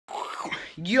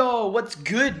Yo, what's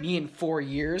good? Me in 4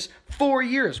 years. 4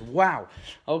 years. Wow.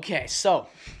 Okay, so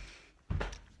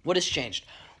what has changed?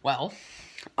 Well,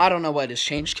 I don't know what has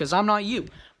changed because I'm not you,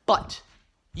 but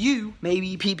you may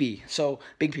be PP. So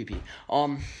big PP.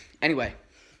 Anyway,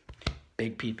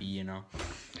 big PP. You know.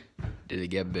 Did it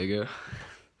get bigger?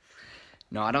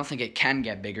 No, I don't think it can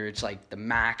get bigger. It's like the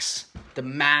max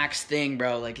thing,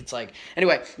 bro. Like it's like.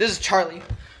 Anyway, this is Charlie.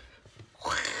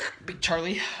 Big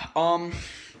Charlie.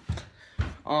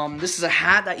 This is a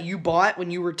hat that you bought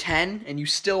when you were 10 and you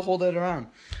still hold it around.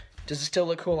 Does it still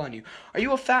look cool on you? Are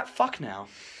you a fat fuck now?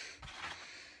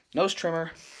 Nose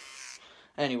trimmer.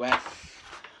 Anyway.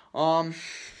 Oh,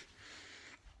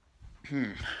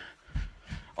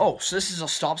 so this is a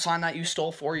stop sign that you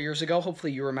stole 4 years ago.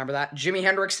 Hopefully you remember that. Jimi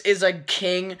Hendrix is a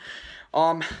king.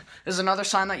 This is another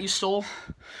sign that you stole.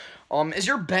 Is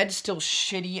your bed still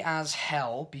shitty as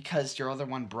hell because your other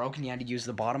one broke and you had to use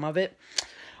the bottom of it?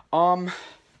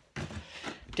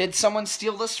 Did someone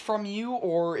steal this from you,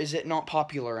 or is it not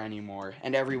popular anymore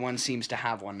and everyone seems to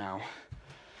have one now?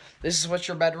 This is what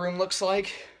your bedroom looks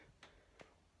like.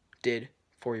 Did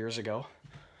 4 years ago.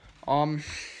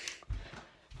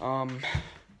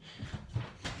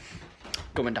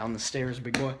 Going down the stairs,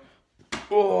 big boy.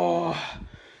 Oh,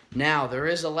 now there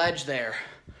is a ledge there.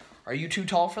 Are you too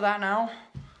tall for that now?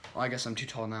 Well, I guess I'm too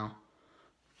tall now.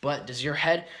 But does your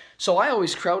head... So I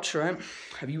always crouch, right?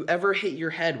 Have you ever hit your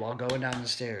head while going down the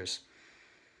stairs?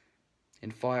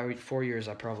 In 4 years,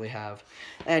 I probably have.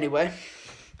 Anyway,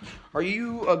 are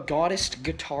you a goddess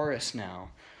guitarist now?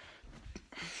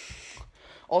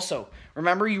 Also,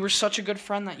 remember you were such a good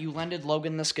friend that you lended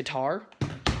Logan this guitar?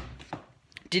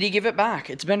 Did he give it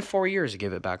back? It's been 4 years to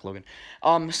give it back, Logan.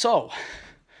 So,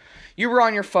 you were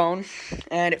on your phone,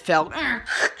 and it fell,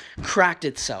 cracked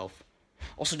itself.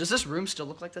 Also, does this room still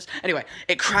look like this? Anyway,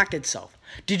 it cracked itself.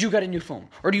 Did you get a new phone?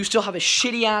 Or do you still have a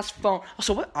shitty-ass phone?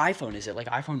 Also, what iPhone is it? Like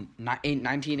iPhone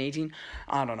 19, 18?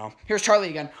 I don't know. Here's Charlie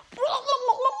again.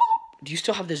 Do you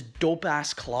still have this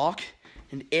dope-ass clock?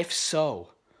 And if so,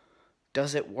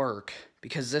 does it work?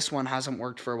 Because this one hasn't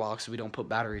worked for a while because we don't put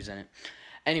batteries in it.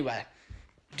 Anyway,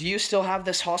 do you still have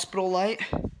this hospital light?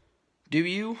 Do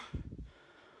you?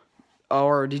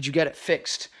 Or did you get it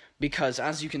fixed? Because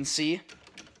as you can see...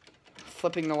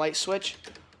 flipping the light switch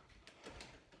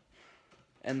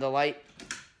and the light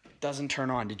doesn't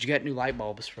turn on. Did you get new light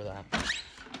bulbs for that?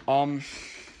 Oh,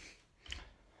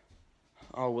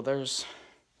 well, there's...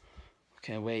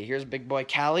 Okay, wait. Here's big boy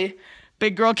Callie.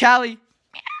 Big girl Callie.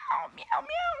 Meow, meow,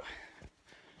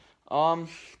 meow.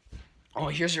 Oh,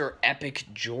 here's your epic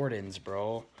Jordans,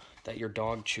 bro, that your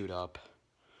dog chewed up.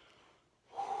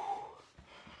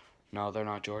 No, they're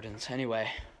not Jordans. Anyway,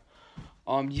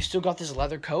 you still got this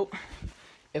leather coat?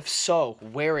 If so,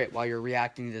 wear it while you're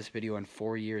reacting to this video in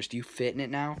 4 years. Do you fit in it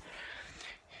now?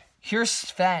 Here's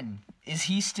Sven. Is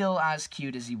he still as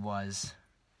cute as he was?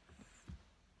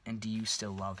 And do you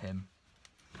still love him?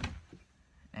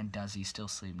 And does he still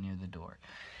sleep near the door?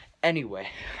 Anyway,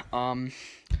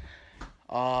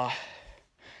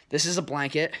 this is a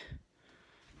blanket.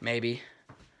 Maybe.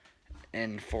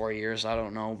 In 4 years, I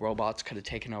don't know. Robots could have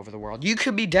taken over the world. You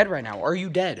could be dead right now. Are you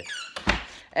dead?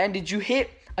 And did you hit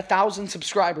 1,000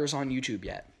 subscribers on YouTube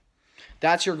yet?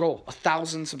 That's your goal.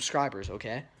 1,000 subscribers,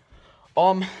 okay?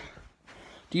 Do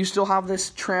you still have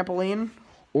this trampoline?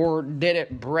 Or did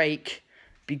it break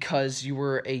because you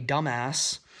were a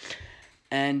dumbass?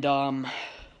 And,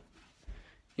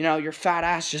 you know, your fat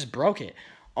ass just broke it.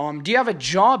 Do you have a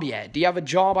job yet? Do you have a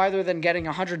job other than getting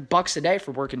 $100 a day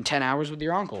for working 10 hours with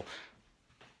your uncle?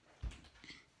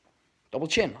 Double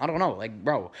chin. I don't know. Like,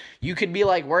 bro, you could be,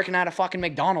 like, working at a fucking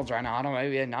McDonald's right now. I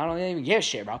don't even give a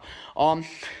shit, bro.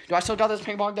 Do I still got this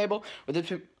ping pong table? With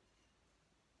this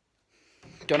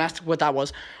Don't ask what that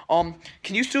was.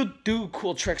 Can you still do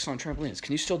cool tricks on trampolines?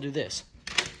 Can you still do this?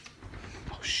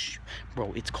 Oh, shh.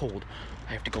 Bro, it's cold.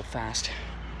 I have to go fast.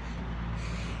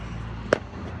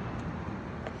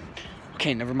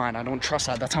 Okay, never mind. I don't trust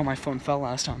that. That's how my phone fell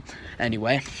last time.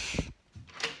 Anyway.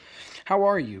 How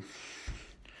are you?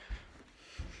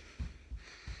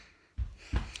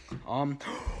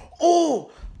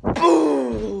 Oh!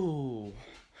 Boo!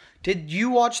 Did you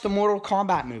watch the Mortal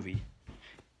Kombat movie?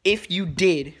 If you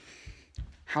did,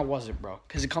 how was it, bro?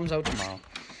 Because it comes out tomorrow.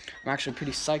 I'm actually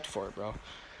pretty psyched for it, bro.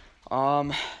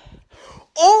 Oh!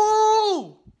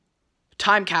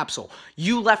 Time capsule.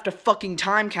 You left a fucking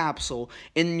time capsule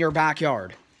in your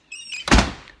backyard.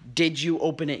 Did you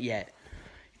open it yet?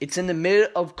 It's in the middle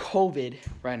of COVID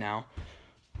right now.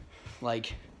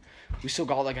 Like... we still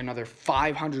got like another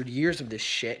 500 years of this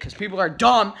shit because people are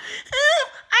dumb.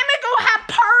 I'm gonna go have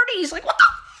parties. Like, what the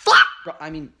fuck? Bro, I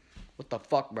mean, What the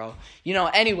fuck, bro? You know,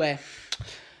 anyway,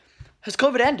 has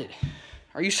COVID ended?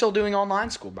 Are you still doing online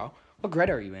school, bro? What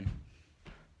grade are you in?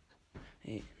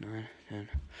 8, 9, 10,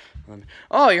 11.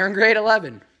 Oh, you're in grade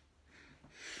 11.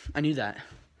 I knew that.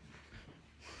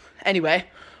 Anyway,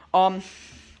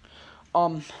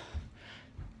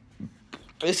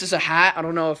 this is a hat. I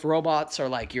don't know if robots are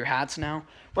like your hats now.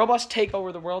 Robots take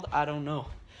over the world. I don't know.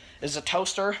 This is a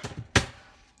toaster.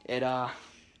 It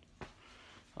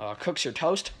cooks your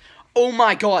toast. Oh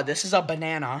my god, this is a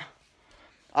banana.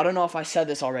 I don't know if I said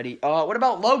this already. What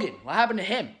about Logan? What happened to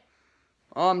him?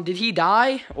 Did he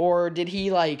die? Or did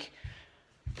he, like,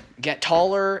 get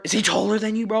taller? Is he taller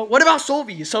than you, bro? What about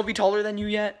Sylvie? Is Sylvie taller than you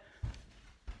yet?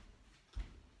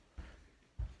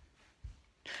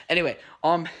 Anyway,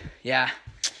 yeah.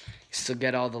 You still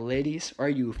get all the ladies? Or are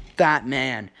you a fat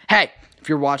man? Hey, if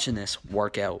you're watching this,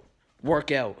 work out.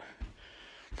 Work out.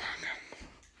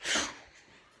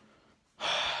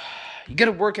 You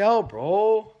gotta work out,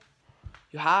 bro.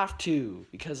 You have to.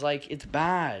 Because, like, it's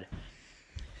bad.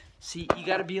 See, you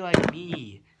gotta be like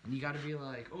me. And you gotta be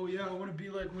like, oh yeah, I wanna be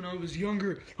like when I was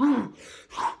younger. I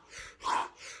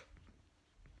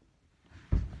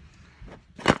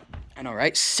know,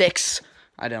 right? 6.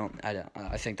 I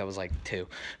think that was like 2.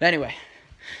 But anyway,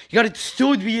 you gotta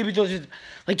still be able to,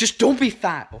 like, just don't be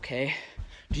fat, okay?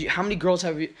 How many girls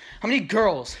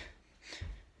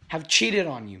have cheated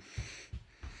on you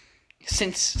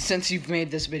since you've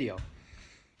made this video?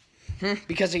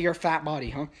 Because of your fat body,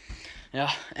 huh?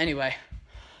 Yeah, anyway.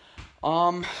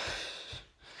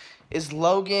 Is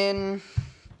Logan,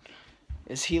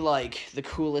 is he like the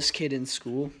coolest kid in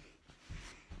school?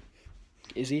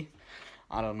 Is he?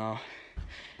 I don't know.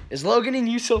 Is Logan and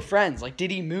you still friends? Like,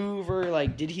 did he move or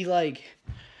like, did he like,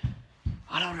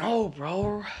 I don't know,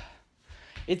 bro.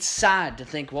 It's sad to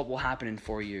think what will happen in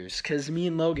 4 years. Because me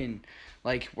and Logan,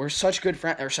 like, we're such good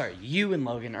friends. Or sorry, you and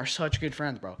Logan are such good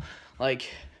friends, bro. Like,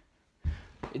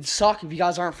 it'd suck if you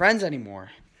guys aren't friends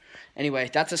anymore. Anyway,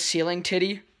 that's a ceiling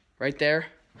titty right there.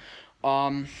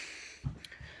 I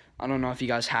don't know if you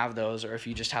guys have those or if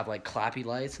you just have, like, clappy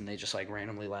lights and they just, like,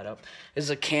 randomly light up. This is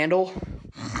a candle.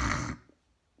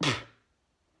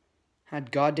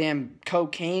 Had goddamn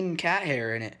cocaine cat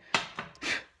hair in it.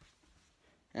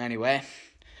 Anyway.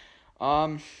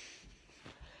 What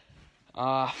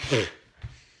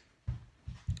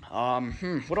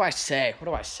do I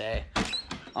say?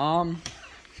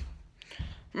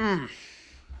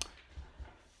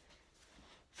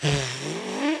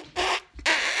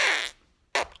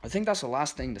 I think that's the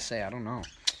last thing to say. I don't know.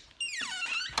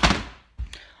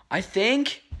 I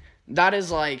think that is,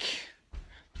 like,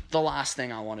 the last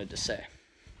thing I wanted to say.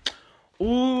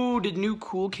 Ooh, did new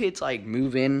cool kids, like,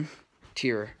 move in to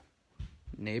your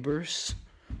neighbors?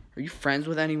 Are you friends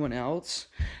with anyone else?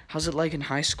 How's it like in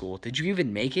high school? Did you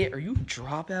even make it? Are you a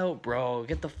dropout? Bro,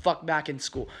 get the fuck back in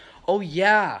school. Oh,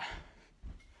 yeah.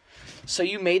 So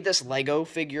you made this Lego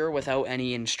figure without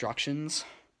any instructions?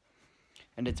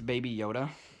 And it's Baby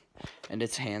Yoda? And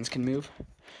its hands can move?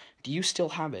 Do you still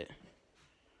have it?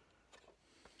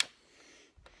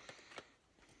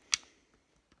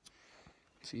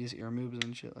 See his ear moves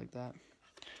and shit like that?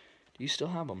 Do you still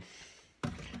have them?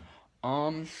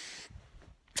 I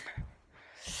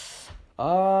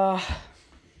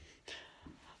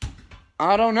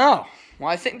don't know. Well,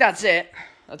 I think that's it.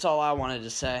 That's all I wanted to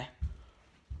say.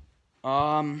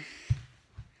 All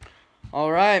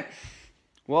right.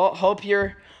 Well, hope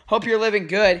you're living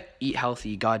good. Eat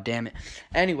healthy, god damn it.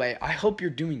 Anyway, I hope you're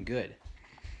doing good.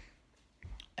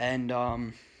 And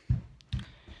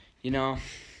you know,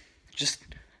 just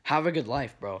have a good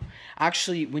life, bro.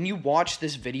 Actually, when you watch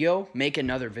this video, make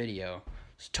another video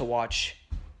to watch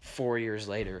 4 years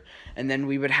later. And then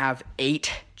we would have 8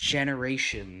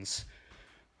 generations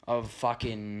of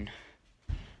fucking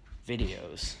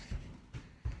videos.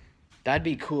 That'd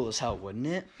be cool as hell, wouldn't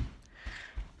it?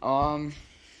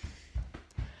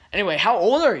 Anyway, how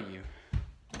old are you?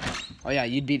 Oh yeah,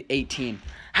 you'd be 18.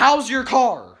 How's your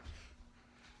car?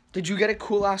 Did you get a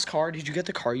cool ass car? Did you get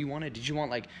the car you wanted? Did you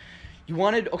want, like,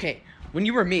 okay, when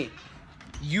you were me,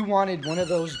 you wanted one of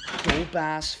those dope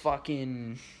ass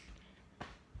fucking,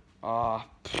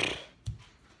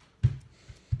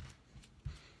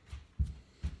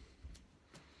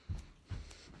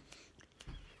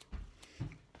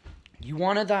 you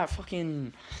wanted that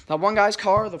one guy's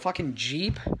car, the fucking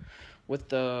Jeep, with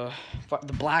the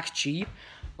black Jeep,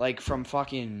 like, from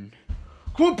fucking,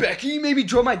 come on, Becky, maybe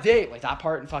drove my date, like, that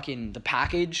part in fucking The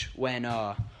Package, when,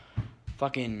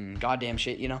 fucking goddamn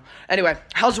shit, you know? Anyway,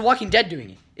 how's The Walking Dead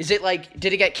doing? Is it, like,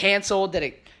 did it get canceled? Did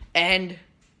it end?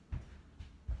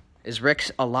 Is Rick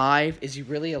alive? Is he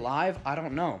really alive? I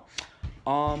don't know.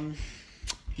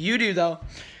 You do though.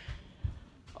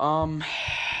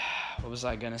 What was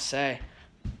I gonna say?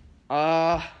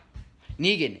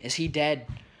 Negan, is he dead?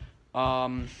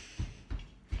 Did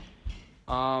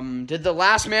The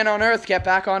Last Man on Earth get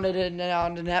back onto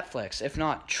Netflix? If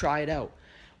not, try it out.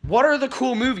 What are the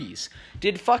cool movies?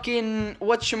 Did fucking,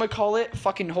 whatchamacallit,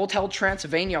 fucking Hotel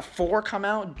Transylvania 4 come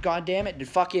out? God damn it. Did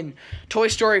fucking Toy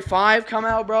Story 5 come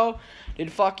out, bro?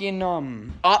 Did fucking,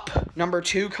 Up number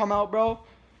 2 come out, bro?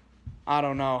 I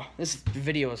don't know. This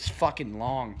video is fucking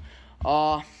long.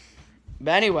 But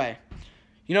anyway,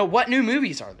 you know, what new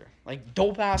movies are there? Like,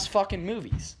 dope-ass fucking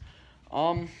movies.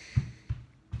 You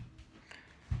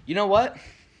know what?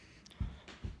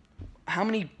 How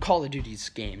many Call of Duty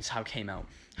games have came out?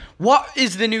 What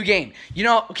is the new game? You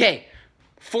know, okay,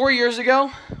 4 years ago,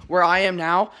 where I am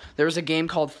now, there was a game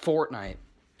called Fortnite.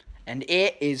 And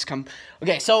it is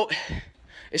okay, so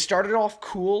it started off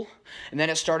cool, and then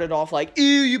it started off like, ew,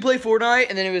 you play Fortnite,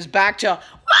 and then it was back to,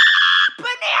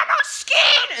 banana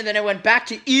skin, and then it went back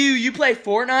to, ew, you play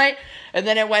Fortnite, and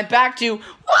then it went back to,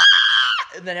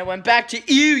 and then it went back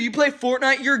to, ew, you play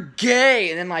Fortnite, you're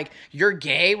gay. And then, like, you're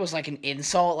gay was, like, an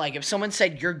insult. Like, if someone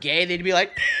said you're gay, they'd be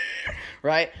like,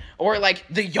 right? Or, like,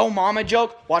 the yo mama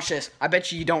joke. Watch this. I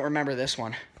bet you don't remember this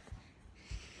one.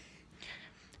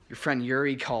 Your friend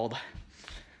Yuri called.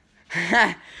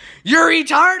 You're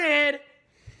retarded!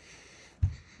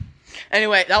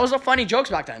 Anyway, that was a funny jokes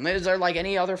back then. Is there, like,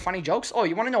 any other funny jokes? Oh,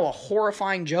 you want to know a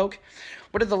horrifying joke?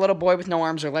 What did the little boy with no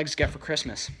arms or legs get for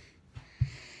Christmas?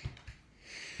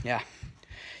 Yeah,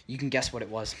 you can guess what it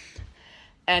was.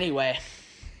 Anyway,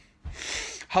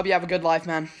 hope you have a good life,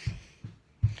 man.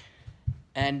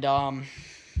 And,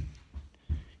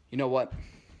 you know what?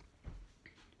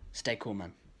 Stay cool,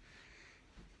 man.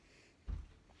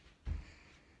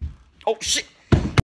 Oh, shit.